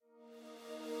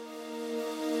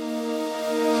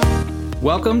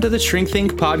Welcome to the Shrink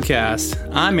Think podcast.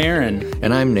 I'm Aaron.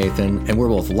 And I'm Nathan, and we're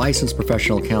both licensed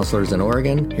professional counselors in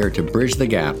Oregon, here to bridge the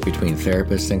gap between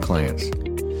therapists and clients.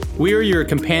 We are your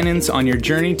companions on your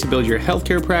journey to build your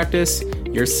healthcare practice,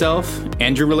 yourself,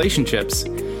 and your relationships.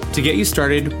 To get you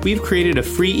started, we've created a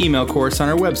free email course on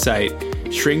our website,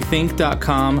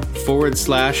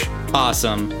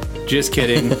 shrinkthink.com/awesome. Just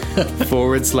kidding,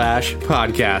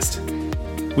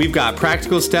 /podcast. We've got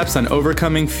practical steps on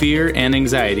overcoming fear and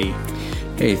anxiety.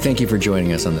 Hey, thank you for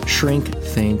joining us on the Shrink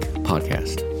Think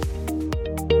podcast.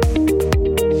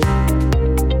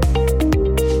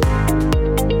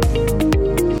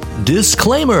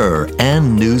 Disclaimer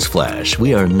and newsflash,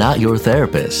 we are not your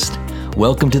therapist.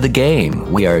 Welcome to the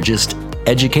game. We are just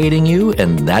educating you,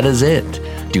 and that is it.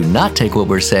 Do not take what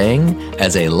we're saying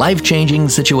as a life-changing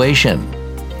situation.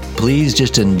 Please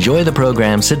just enjoy the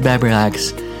program, sit back,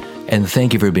 relax, and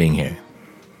thank you for being here.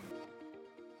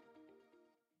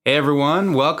 Hey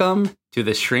everyone, welcome to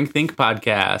the Shrink Think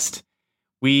podcast.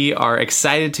 We are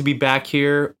excited to be back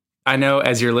here. I know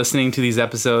as you're listening to these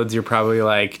episodes, you're probably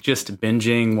like just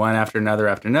binging one after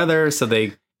another, so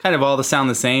they kind of all sound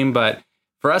the same, but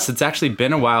for us, it's actually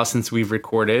been a while since we've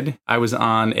recorded. I was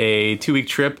on a 2-week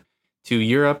trip to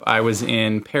Europe. I was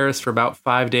in Paris for about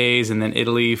 5 days and then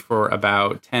Italy for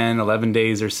about 10, 11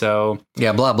 days or so.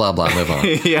 Yeah, blah, blah, blah, move on.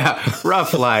 Yeah,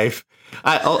 rough life.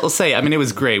 I'll say, it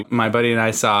was great. My buddy and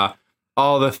I saw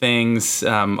all the things,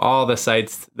 all the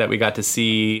sites that we got to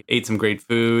see, ate some great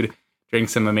food, drank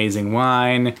some amazing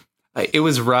wine. It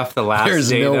was rough the last There's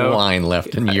day, no though. wine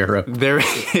left in Europe.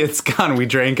 It's gone. We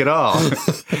drank it all.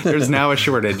 There's now a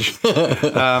shortage.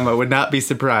 I would not be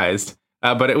surprised,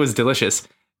 but it was delicious.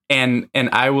 And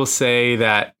I will say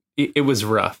that it was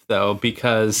rough, though,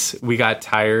 because we got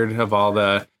tired of all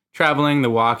the traveling, the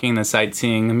walking, the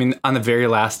sightseeing. On the very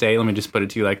last day, let me just put it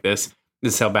to you like this.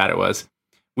 This is how bad it was.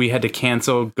 We had to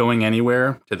cancel going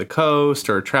anywhere to the coast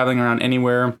or traveling around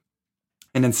anywhere.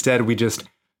 And instead, we just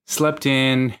slept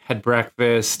in, had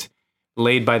breakfast,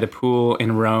 laid by the pool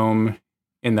in Rome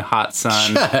in the hot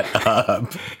sun. Shut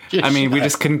up. We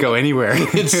just couldn't go anywhere.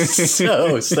 It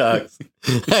so sucks.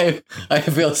 I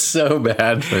feel so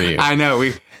bad for you. I know.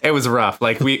 It was rough.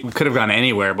 Like, we could have gone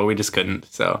anywhere, but we just couldn't.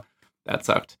 So that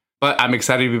sucked. But I'm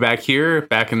excited to be back here,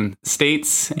 back in the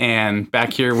States, and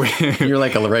back here. You're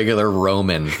like a regular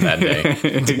Roman that day.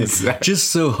 Exactly.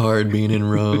 Just so hard being in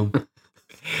Rome.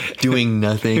 Doing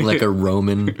nothing like a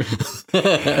Roman.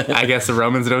 I guess the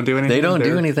Romans don't do anything. They don't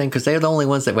do anything because they're the only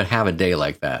ones that would have a day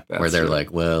like that. That's where they're true.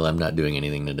 like, well, I'm not doing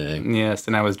anything today. Yes,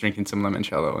 and I was drinking some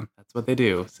limoncello, and that's what they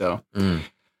do. So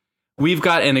we've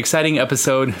got an exciting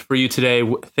episode for you today.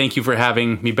 Thank you for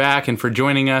having me back and for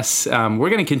joining us. We're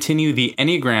going to continue the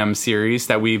Enneagram series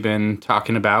that we've been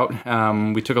talking about.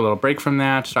 We took a little break from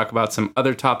that to talk about some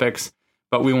other topics,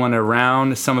 but we want to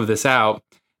round some of this out.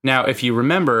 Now, if you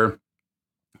remember,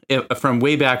 from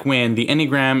way back when, the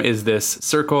Enneagram is this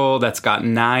circle that's got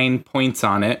 9 points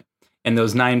on it, and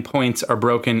those 9 points are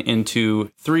broken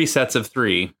into 3 sets of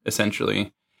 3,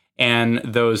 essentially. And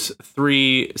those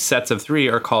 3 sets of 3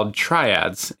 are called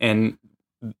triads. And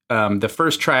the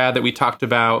first triad that we talked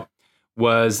about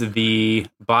was the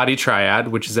body triad,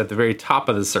 which is at the very top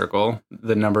of the circle,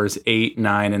 the numbers 8,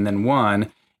 9, and then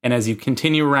 1. And as you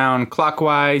continue around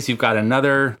clockwise, you've got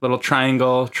another little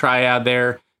triangle triad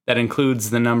there that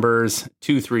includes the numbers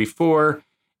 2, 3, 4.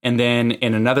 And then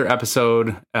in another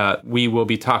episode, we will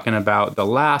be talking about the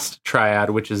last triad,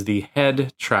 which is the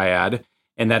head triad.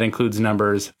 And that includes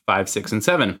numbers 5, 6, and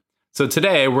 7. So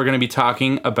today we're going to be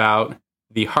talking about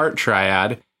the heart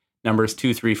triad, numbers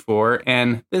 2, 3, 4.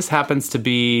 And this happens to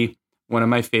be one of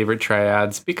my favorite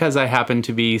triads because I happen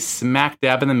to be smack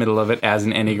dab in the middle of it as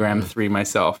an Enneagram 3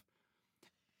 myself.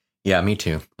 Yeah, me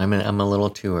too. I'm a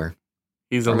little twoer.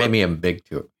 Maybe a big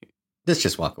twoer. Let's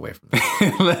just walk away from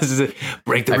that. Let's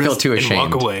break the wrist. I feel too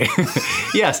ashamed. And walk away.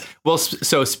 Yes. Well,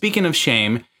 so speaking of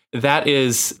shame, that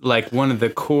is like one of the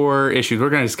core issues. We're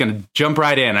just going to jump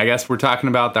right in. I guess we're talking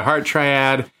about the heart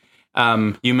triad.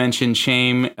 You mentioned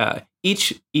shame.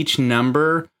 Each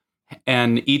number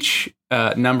and each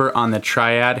number on the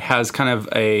triad has kind of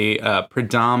a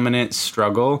predominant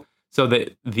struggle. So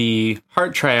that the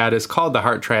heart triad is called the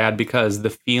heart triad because the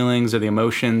feelings or the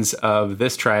emotions of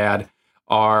this triad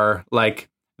are like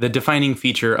the defining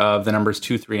feature of the numbers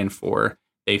 2, 3, and 4.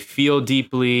 They feel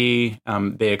deeply.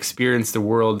 They experience the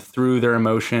world through their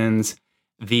emotions.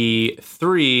 The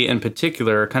 3 in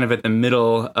particular, kind of at the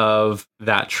middle of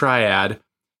that triad,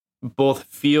 both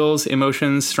feels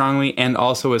emotions strongly and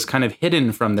also is kind of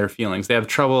hidden from their feelings. They have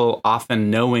trouble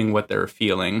often knowing what they're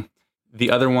feeling. The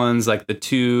other ones, like the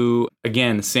 2,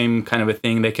 again, same kind of a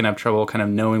thing. They can have trouble kind of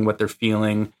knowing what they're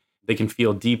feeling. they can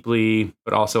feel deeply,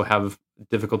 but also have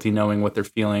difficulty knowing what they're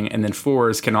feeling. And then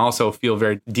 4s can also feel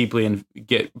very deeply and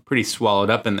get pretty swallowed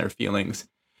up in their feelings.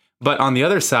 But on the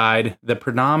other side, the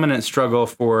predominant struggle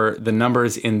for the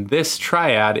numbers in this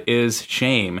triad is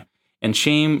shame. And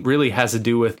shame really has to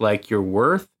do with like your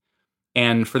worth.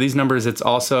 And for these numbers, it's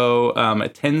also,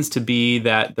 it tends to be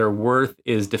that their worth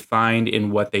is defined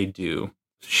in what they do.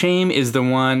 Shame is the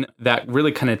one that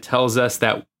really kind of tells us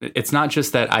that it's not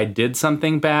just that I did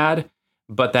something bad,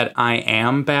 but that I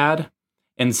am bad.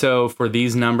 And so for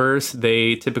these numbers,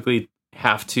 they typically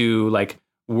have to like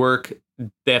work,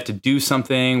 they have to do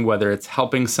something, whether it's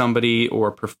helping somebody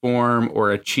or perform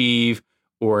or achieve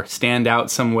or stand out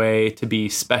some way to be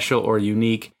special or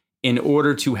unique in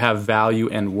order to have value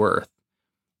and worth.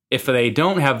 If they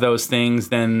don't have those things,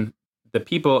 then the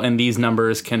people in these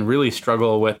numbers can really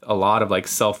struggle with a lot of like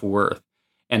self-worth.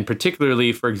 And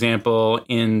particularly, for example,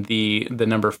 in the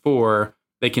number 4,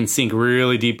 they can sink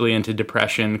really deeply into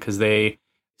depression because they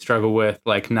struggle with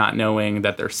like not knowing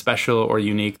that they're special or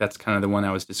unique. That's kind of the one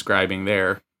I was describing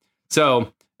there.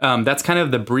 So that's kind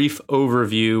of the brief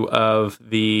overview of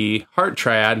the heart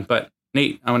triad. But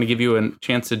Nate, I want to give you a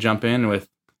chance to jump in with.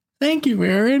 Thank you,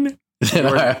 Aaron.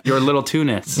 Your little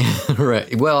two-ness.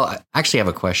 Right. Well, I actually have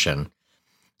a question.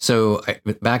 So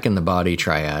back in the body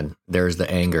triad, there's the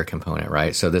anger component,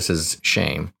 right? So this is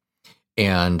shame.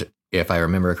 And if I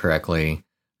remember correctly,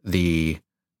 the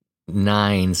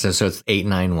 9s, so it's 8,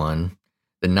 9, 1.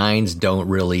 The 9s don't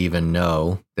really even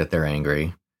know that they're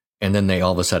angry. And then they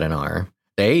all of a sudden are.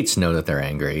 The 8s know that they're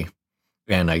angry.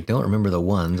 And I don't remember the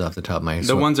 1s off the top of my head.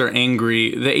 The 1s are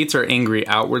angry. The 8s are angry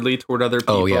outwardly toward other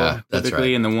people. Oh, yeah, that's typically,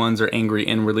 right. And the 1s are angry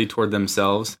inwardly toward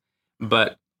themselves.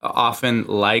 But often,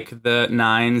 like the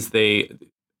 9s,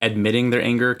 admitting their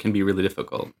anger can be really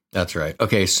difficult. That's right.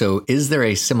 Okay, so is there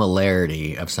a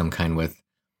similarity of some kind with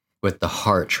the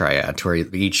heart triad, to where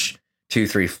each 2,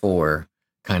 3, 4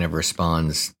 kind of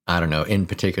responds, I don't know, in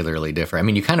particularly different? I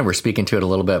mean, you kind of were speaking to it a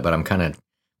little bit, but I'm kind of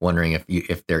wondering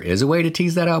if there is a way to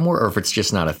tease that out more, or if it's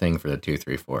just not a thing for the 2,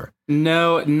 3, 4.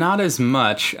 No, not as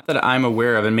much that I'm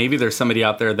aware of. And maybe there's somebody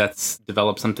out there that's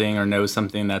developed something or knows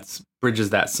something that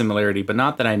bridges that similarity, but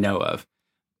not that I know of.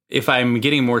 If I'm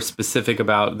getting more specific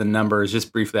about the numbers,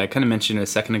 just briefly, I kind of mentioned it a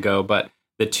second ago, but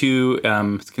the 2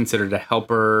 is considered a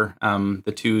helper. The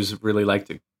 2s really like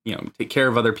to, take care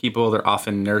of other people. They're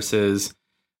often nurses.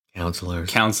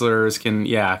 Counselors can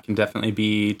definitely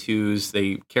be 2s.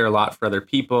 They care a lot for other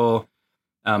people.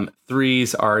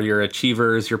 3s are your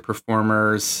achievers, your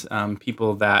performers,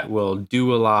 people that will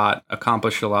do a lot,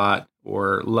 accomplish a lot,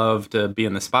 or love to be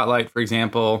in the spotlight, for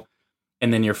example.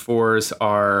 And then your 4s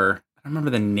are, I don't remember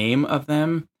the name of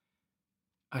them.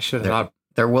 I should have thought.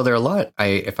 They're a lot.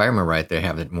 If I remember right, they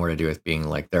have it more to do with being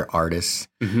like they're artists,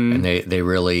 and they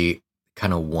really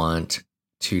kind of want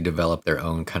to develop their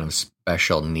own kind of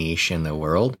special niche in the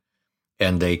world,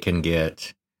 and they can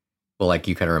get, well, like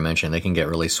you kind of mentioned, they can get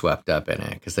really swept up in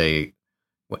it because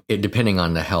depending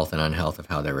on the health and unhealth of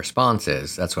how their response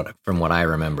is. That's from what I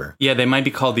remember. Yeah, they might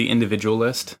be called the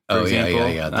individualist. For example.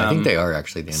 Yeah. I think they are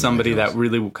actually the somebody that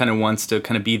really kind of wants to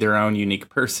kind of be their own unique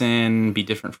person, be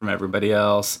different from everybody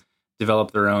else,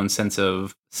 develop their own sense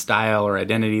of style or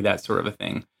identity, that sort of a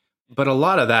thing. But a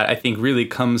lot of that, I think, really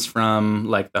comes from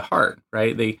like the heart,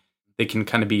 right? They can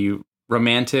kind of be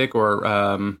romantic or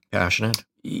passionate.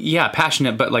 Yeah,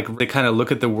 passionate, but like they kind of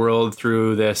look at the world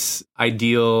through this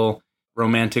ideal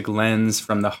romantic lens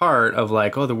from the heart of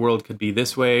like, oh, the world could be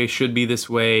this way, should be this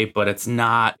way, but it's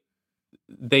not.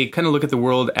 They kind of look at the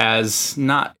world as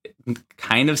not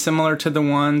kind of similar to the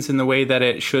 1s in the way that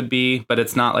it should be, but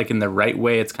it's not like in the right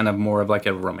way. It's kind of more of like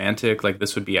a romantic, like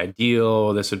this would be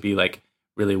ideal. This would be like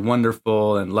really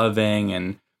wonderful and loving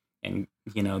and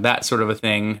that sort of a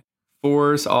thing.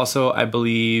 4s also, I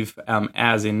believe,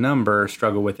 as a number,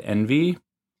 struggle with envy.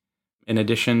 In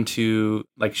addition to,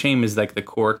 like, shame is like the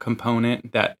core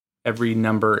component that every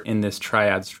number in this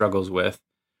triad struggles with.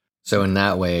 So in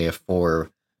that way, if 4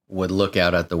 would look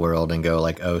out at the world and go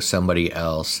like, oh, somebody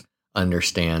else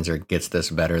understands or gets this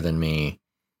better than me,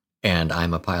 and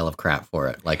I'm a pile of crap for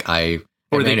it. Like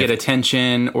or they get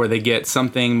attention, or they get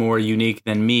something more unique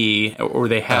than me, or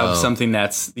they have something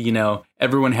that's,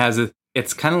 everyone has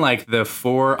it's kind of like the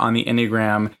 4 on the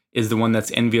Enneagram is the one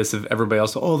that's envious of everybody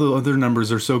else. Oh, the other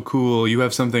numbers are so cool. You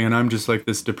have something, and I'm just like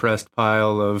this depressed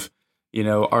pile of,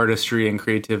 artistry and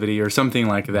creativity or something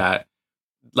like that.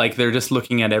 Like they're just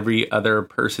looking at every other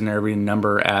person, every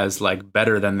number as like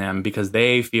better than them because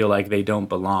they feel like they don't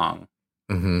belong.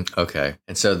 Mm-hmm. Okay.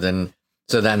 And so then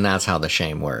that's how the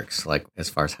shame works, like as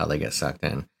far as how they get sucked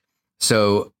in.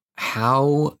 So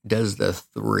how does the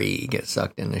 3 get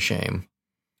sucked into shame?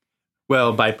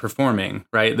 Well, by performing,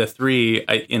 right? The 3,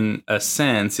 in a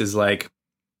sense, is like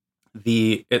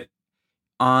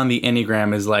on the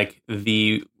Enneagram is like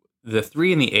the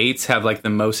 3 and the 8s have like the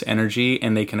most energy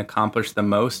and they can accomplish the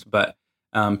most, but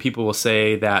people will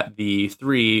say that the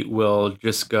 3 will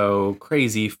just go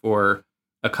crazy for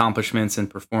accomplishments and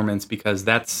performance because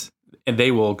and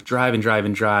they will drive and drive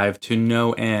and drive to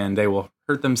no end. They will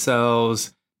hurt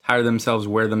themselves, tire themselves,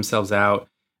 wear themselves out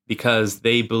because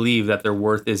they believe that their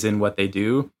worth is in what they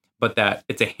do, but that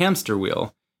it's a hamster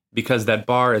wheel because that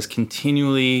bar is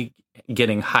continually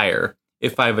getting higher.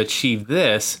 If I've achieved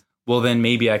this, well, then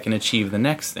maybe I can achieve the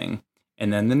next thing,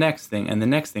 and then the next thing, and the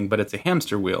next thing. But it's a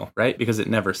hamster wheel, right? Because it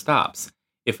never stops.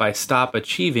 If I stop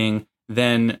achieving,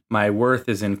 then my worth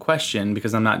is in question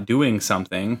because I'm not doing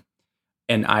something,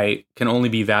 and I can only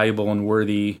be valuable and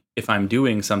worthy if I'm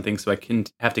doing something. So I can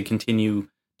have to continue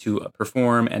to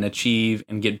perform and achieve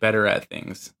and get better at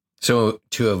things. So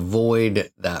to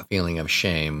avoid that feeling of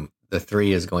shame, the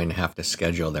 3 is going to have to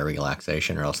schedule their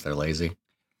relaxation or else they're lazy.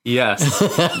 Yes,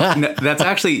 that's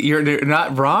actually, you're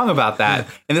not wrong about that.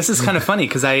 And this is kind of funny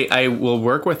because I will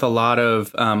work with a lot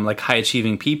of like high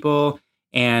achieving people.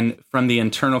 And from the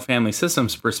internal family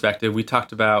systems perspective, we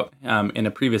talked about in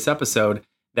a previous episode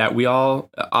that we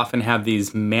all often have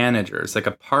these managers, like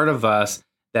a part of us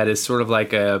that is sort of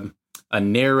like a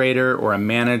narrator or a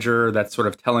manager that's sort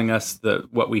of telling us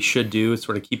what we should do,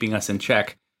 sort of keeping us in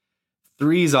check.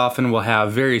 3s often will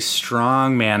have very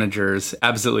strong managers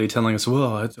absolutely telling us,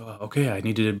 well, it's, okay, I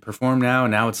need to perform now.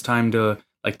 Now it's time to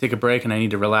like take a break and I need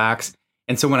to relax.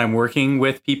 And so when I'm working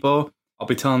with people, I'll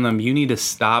be telling them, you need to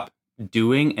stop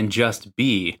doing and just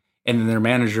be. And then their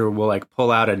manager will like pull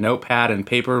out a notepad and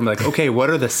paper and be like, okay, what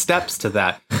are the steps to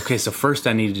that? Okay, so first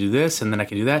I need to do this and then I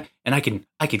can do that. And I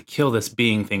could kill this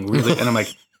being thing really. And I'm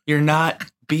like, you're not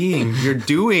being, you're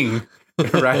doing.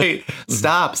 Right?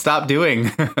 Stop doing.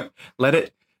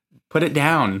 Put it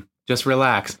down. Just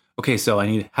relax. Okay, so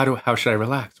how should I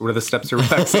relax? What are the steps to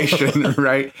relaxation?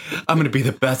 Right? I'm going to be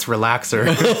the best relaxer.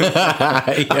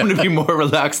 I'm going to be more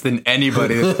relaxed than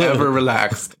anybody that's ever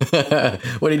relaxed.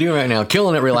 What are you doing right now?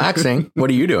 Killing it relaxing. What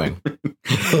are you doing?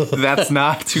 That's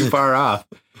not too far off,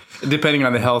 depending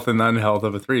on the health and unhealth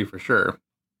of a 3 for sure.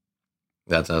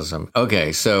 That's awesome.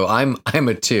 Okay, so I'm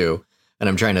a 2. And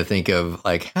I'm trying to think of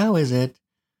like, how is it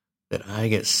that I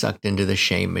get sucked into the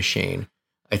shame machine?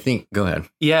 I think, go ahead.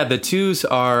 Yeah, the 2s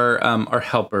are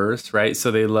helpers, right?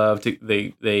 So they love to,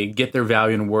 they get their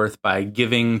value and worth by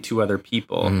giving to other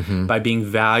people, by being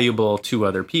valuable to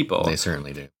other people. They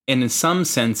certainly do. And in some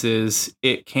senses,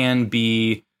 it can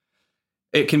be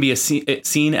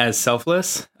seen as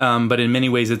selfless, but in many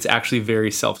ways, it's actually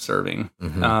very self-serving.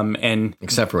 And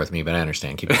except for with me, but I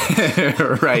understand. Keep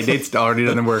it right. Nate's already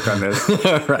done the work on this.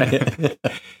 Right.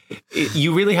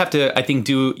 You really have to, I think,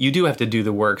 you do have to do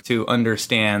the work to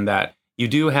understand that you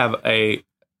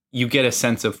get a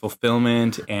sense of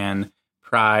fulfillment and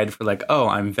pride for like, oh,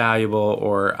 I'm valuable,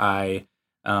 or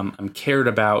I'm cared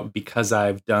about because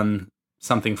I've done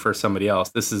something for somebody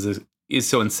else.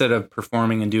 So instead of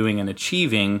performing and doing and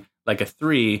achieving like a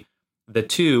 3, the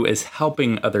 2 is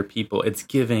helping other people. It's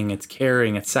giving, it's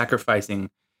caring, it's sacrificing.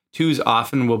 2s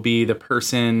often will be the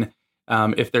person,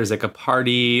 if there's like a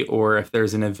party or if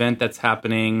there's an event that's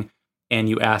happening and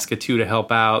you ask a 2 to help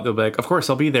out, they'll be like, of course,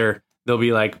 I'll be there. They'll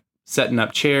be like setting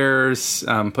up chairs,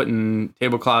 putting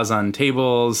tablecloths on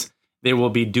tables. They will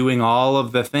be doing all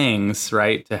of the things,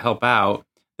 right, to help out.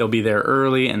 They'll be there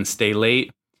early and stay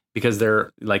late, because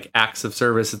they're like acts of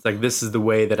service. It's like, this is the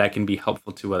way that I can be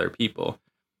helpful to other people.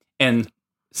 And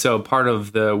so part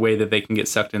of the way that they can get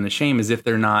sucked into shame is if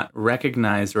they're not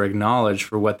recognized or acknowledged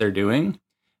for what they're doing,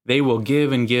 they will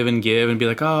give and give and give and be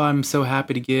like, oh, I'm so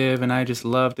happy to give and I just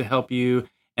love to help you.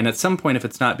 And at some point, if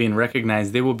it's not being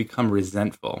recognized, they will become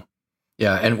resentful.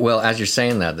 Yeah. And well, as you're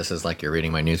saying that, this is like you're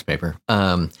reading my newspaper.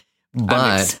 But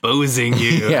I'm exposing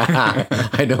you. Yeah,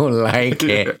 I don't like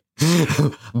it.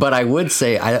 But I would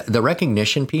say the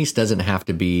recognition piece doesn't have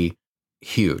to be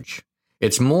huge. I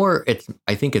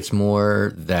think it's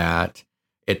more that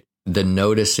the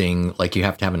noticing, like you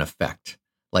have to have an effect.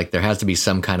 Like there has to be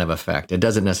some kind of effect. It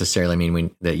doesn't necessarily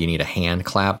mean that you need a hand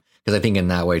clap, because I think in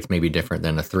that way it's maybe different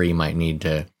than a 3 might need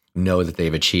to know that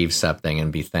they've achieved something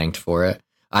and be thanked for it.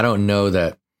 I don't know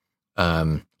that,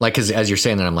 like, because as you're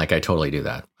saying that, I'm like, I totally do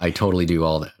that. I totally do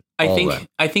all that.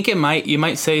 I think you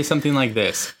might say something like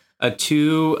this. A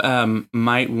 2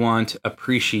 might want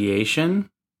appreciation,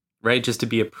 right? Just to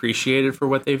be appreciated for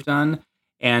what they've done.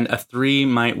 And a 3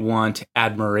 might want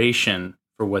admiration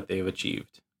for what they've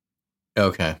achieved.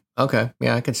 Okay.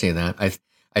 Yeah, I can see that.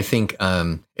 I think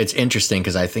it's interesting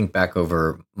because I think back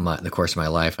over the course of my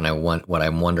life, and what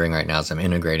I'm wondering right now is I'm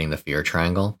integrating the fear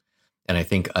triangle, and I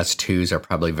think us twos are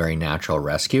probably very natural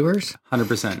rescuers.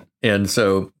 100%. And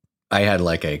so I had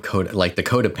like the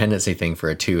codependency thing for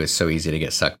a two is so easy to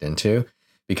get sucked into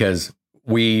because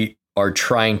we are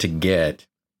trying to get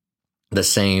the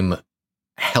same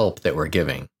help that we're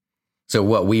giving. So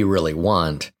what we really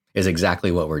want is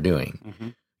exactly what we're doing. Mm-hmm.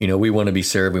 You know, we want to be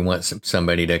served. We want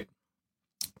somebody to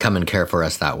come and care for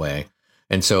us that way.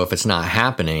 And so if it's not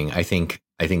happening, I think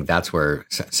that's where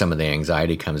some of the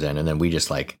anxiety comes in. And then we just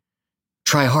like,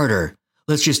 try harder.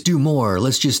 Let's just do more.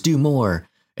 Let's just do more.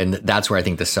 And that's where I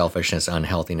think the selfishness,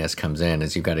 unhealthiness comes in,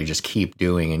 is you've got to just keep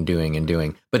doing and doing and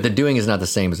doing. But the doing is not the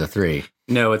same as a three.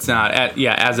 No, it's not.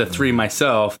 As a three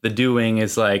myself, the doing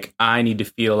is like, I need to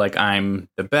feel like I'm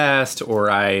the best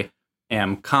or I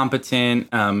am competent.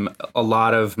 A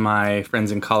lot of my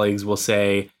friends and colleagues will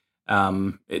say,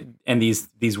 and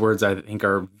these words I think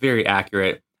are very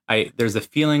accurate. There's a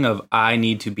feeling of I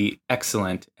need to be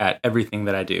excellent at everything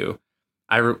that I do.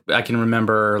 I can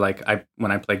remember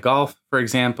when I play golf, for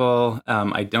example,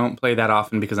 I don't play that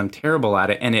often because I'm terrible at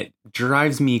it. And it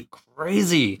drives me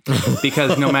crazy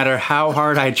because no matter how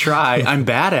hard I try, I'm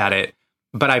bad at it.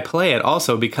 But I play it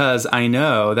also because I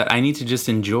know that I need to just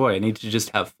enjoy. I need to just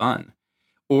have fun.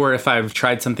 Or if I've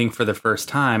tried something for the first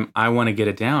time, I want to get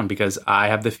it down because I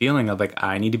have the feeling of like,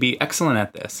 I need to be excellent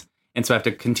at this. And so I have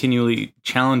to continually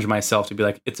challenge myself to be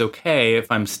like, it's okay if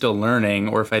I'm still learning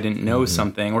or if I didn't know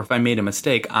something or if I made a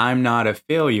mistake. I'm not a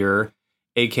failure,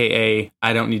 AKA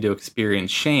I don't need to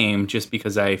experience shame just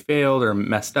because I failed or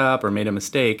messed up or made a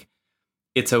mistake.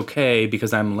 It's okay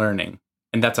because I'm learning.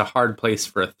 And that's a hard place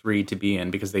for a three to be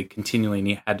in because they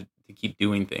continually had to keep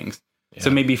doing things. Yeah. So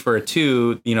maybe for a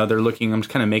two, they're looking, I'm just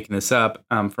kind of making this up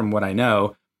from what I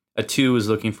know. A two is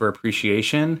looking for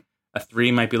appreciation. A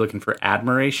three might be looking for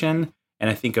admiration. And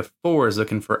I think a four is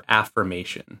looking for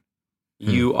affirmation.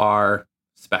 You are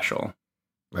special.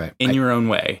 Right. In your own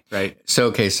way. Right. So,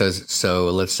 okay. So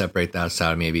let's separate that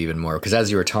out maybe even more. Because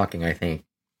as you were talking, I think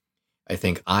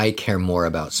I care more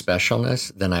about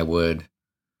specialness than I would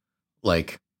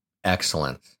like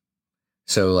excellence.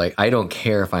 So like, I don't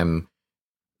care if I'm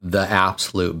the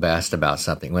absolute best about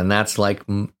something when that's like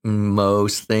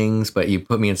most things, but you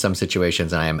put me in some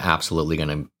situations and I am absolutely going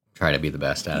to try to be the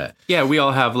best at it. Yeah, we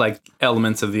all have like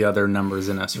elements of the other numbers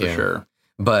in us for sure.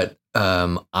 But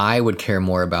I would care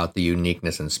more about the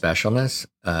uniqueness and specialness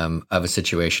of a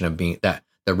situation of being that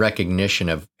the recognition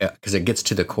of, because it gets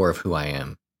to the core of who I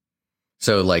am.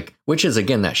 So like, which is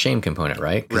again, that shame component,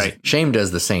 right? Right. Shame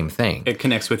does the same thing. It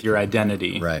connects with your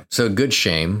identity. Right. So good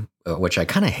shame, which I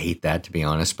kind of hate that to be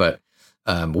honest, but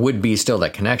would be still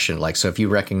that connection. Like, so if you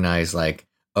recognize like,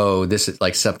 oh, this is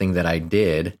like something that I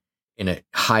did and it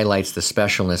highlights the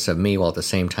specialness of me while at the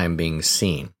same time being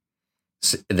seen,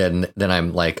 so then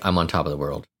I'm like, I'm on top of the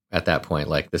world at that point.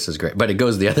 Like, this is great, but it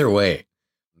goes the other way.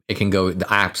 It can go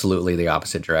absolutely the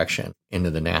opposite direction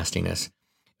into the nastiness.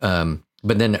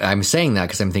 But then I'm saying that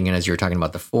because I'm thinking as you're talking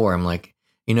about the four, I'm like,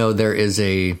 there is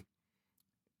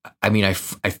I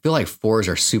feel like fours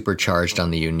are supercharged on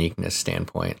the uniqueness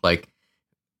standpoint. Like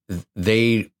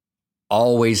they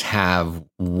always have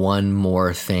one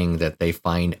more thing that they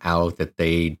find out that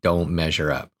they don't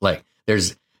measure up. Like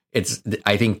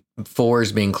I think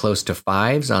fours being close to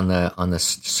fives on the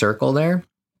circle there.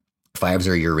 Fives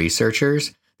are your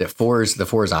researchers. The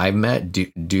fours I've met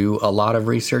do a lot of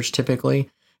research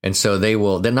typically. And so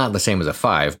they're not the same as a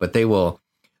five, but they will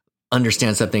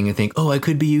understand something and think, oh, I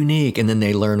could be unique. And then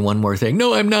they learn one more thing.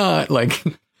 No, I'm not. Like,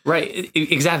 right.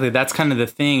 Exactly. That's kind of the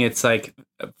thing. It's like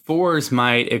fours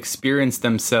might experience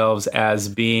themselves as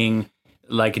being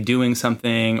like doing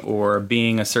something or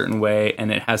being a certain way,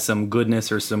 and it has some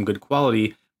goodness or some good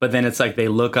quality. But then it's like they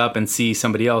look up and see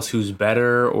somebody else who's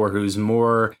better or who's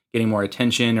getting more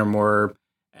attention or more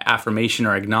affirmation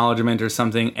or acknowledgement or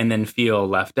something, and then feel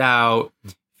left out.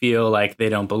 Feel like they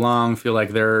don't belong, feel like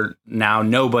they're now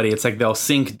nobody. It's like they'll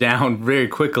sink down very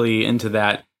quickly into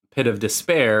that pit of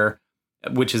despair,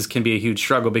 which can be a huge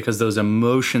struggle because those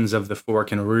emotions of the four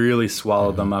can really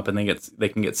swallow them up and they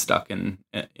can get stuck in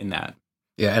that.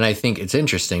 Yeah, and I think it's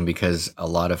interesting because a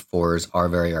lot of fours are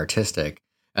very artistic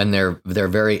and they're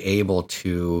very able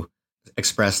to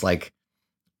express like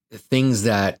things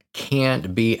that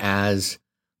can't be as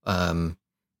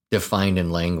defined in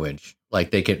language.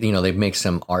 Like they could, they make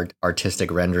some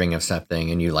artistic rendering of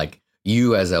something and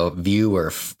you as a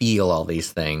viewer feel all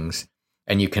these things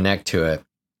and you connect to it.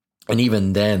 And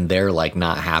even then, they're like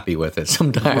not happy with it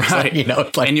sometimes. Right. Like, you know,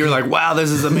 it's like, and you're like, wow, this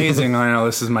is amazing. I know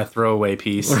this is my throwaway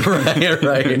piece.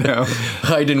 right. You know?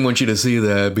 I didn't want you to see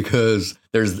that because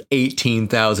there's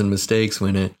 18,000 mistakes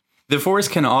in it. The fours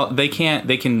they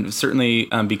can certainly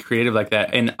be creative like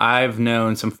that. And I've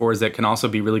known some fours that can also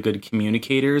be really good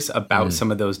communicators about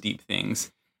some of those deep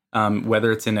things,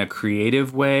 whether it's in a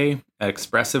creative way, an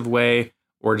expressive way,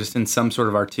 or just in some sort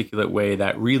of articulate way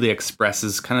that really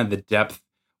expresses kind of the depth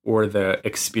or the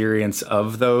experience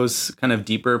of those kind of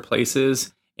deeper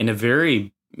places in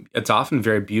it's often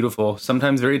very beautiful,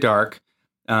 sometimes very dark,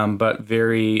 but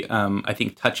very, I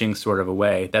think, touching sort of a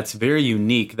way. That's very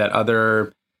unique that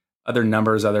other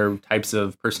numbers, other types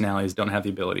of personalities don't have the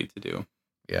ability to do.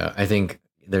 Yeah, I think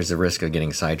there's a risk of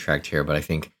getting sidetracked here, but I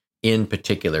think in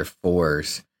particular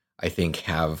fours, I think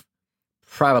have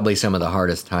probably some of the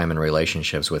hardest time in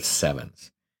relationships with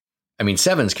sevens. I mean,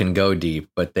 sevens can go deep,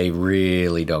 but they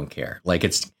really don't care. Like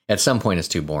at some point it's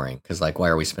too boring because like, why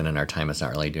are we spending our time? It's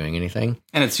not really doing anything.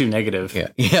 And it's too negative.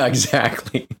 Yeah,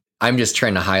 exactly. I'm just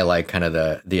trying to highlight kind of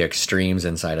the extremes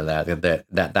inside of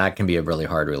that can be a really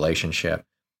hard relationship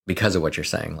because of what you're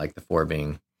saying, like the four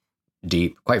being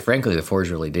deep. Quite frankly, the four is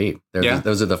really deep.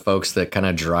 Those are the folks that kind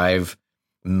of drive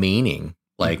meaning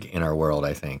like in our world,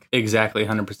 I think. Exactly,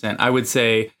 100%. I would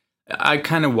say I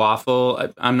kind of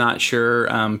waffle. I'm not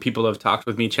sure. People have talked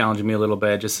with me, challenging me a little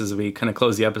bit just as we kind of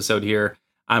close the episode here.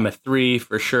 I'm a 3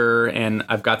 for sure. And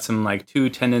I've got some like 2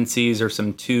 tendencies or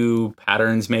some 2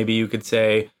 patterns, maybe you could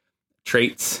say,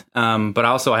 traits. But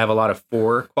also I have a lot of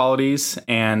 4 qualities.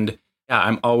 And yeah,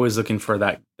 I'm always looking for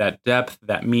that depth,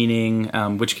 that meaning,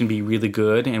 which can be really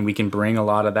good. And we can bring a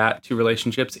lot of that to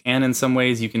relationships. And in some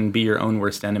ways you can be your own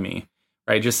worst enemy,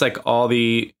 right? Just like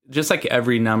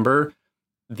every number,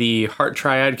 the heart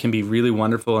triad can be really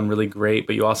wonderful and really great,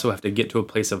 but you also have to get to a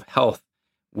place of health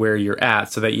where you're at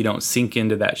so that you don't sink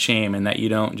into that shame and that you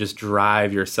don't just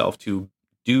drive yourself to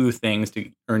do things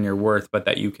to earn your worth, but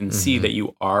that you can see that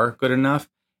you are good enough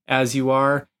as you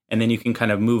are. And then you can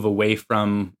kind of move away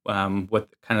from what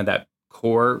kind of that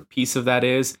core piece of that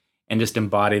is and just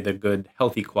embody the good,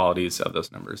 healthy qualities of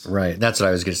those numbers. Right. That's what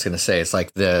I was just going to say. It's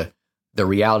like the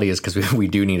reality is, because we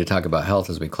do need to talk about health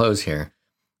as we close here.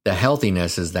 The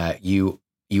healthiness is that you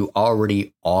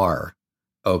already are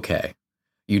okay.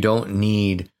 You don't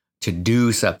need to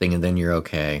do something and then you're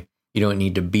okay. You don't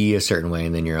need to be a certain way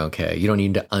and then you're okay. You don't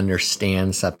need to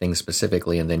understand something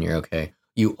specifically and then you're okay.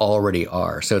 You already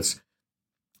are. So it's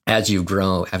as you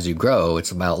grow,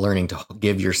 it's about learning to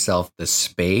give yourself the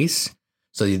space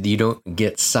so that you don't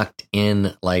get sucked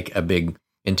in like the big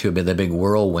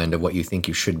whirlwind of what you think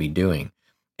you should be doing.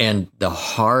 And the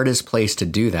hardest place to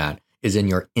do that is in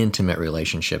your intimate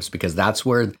relationships, because that's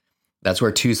where 2s,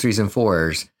 3s, and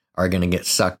 4s are going to get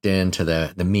sucked into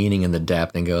the meaning and the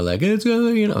depth and go like, it's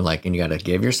like, and you got to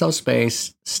give yourself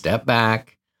space, step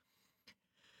back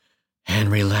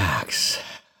and relax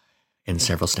in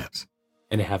several steps.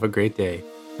 And have a great day.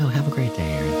 Oh, have a great day,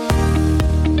 Aaron.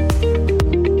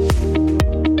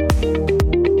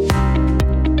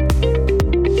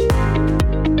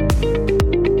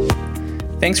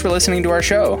 Thanks for listening to our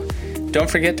show. Don't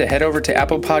forget to head over to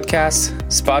Apple Podcasts,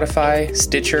 Spotify,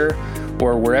 Stitcher,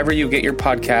 or wherever you get your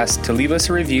podcasts to leave us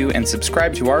a review and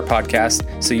subscribe to our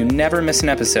podcast so you never miss an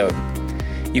episode.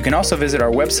 You can also visit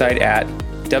our website at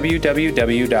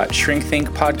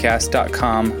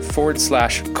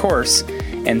www.shrinkthinkpodcast.com/course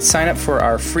and sign up for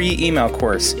our free email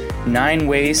course, 9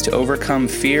 Ways to Overcome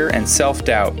Fear and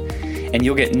Self-Doubt. And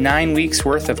you'll get 9 weeks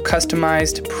worth of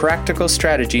customized, practical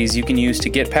strategies you can use to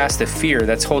get past the fear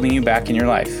that's holding you back in your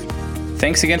life.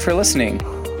 Thanks again for listening.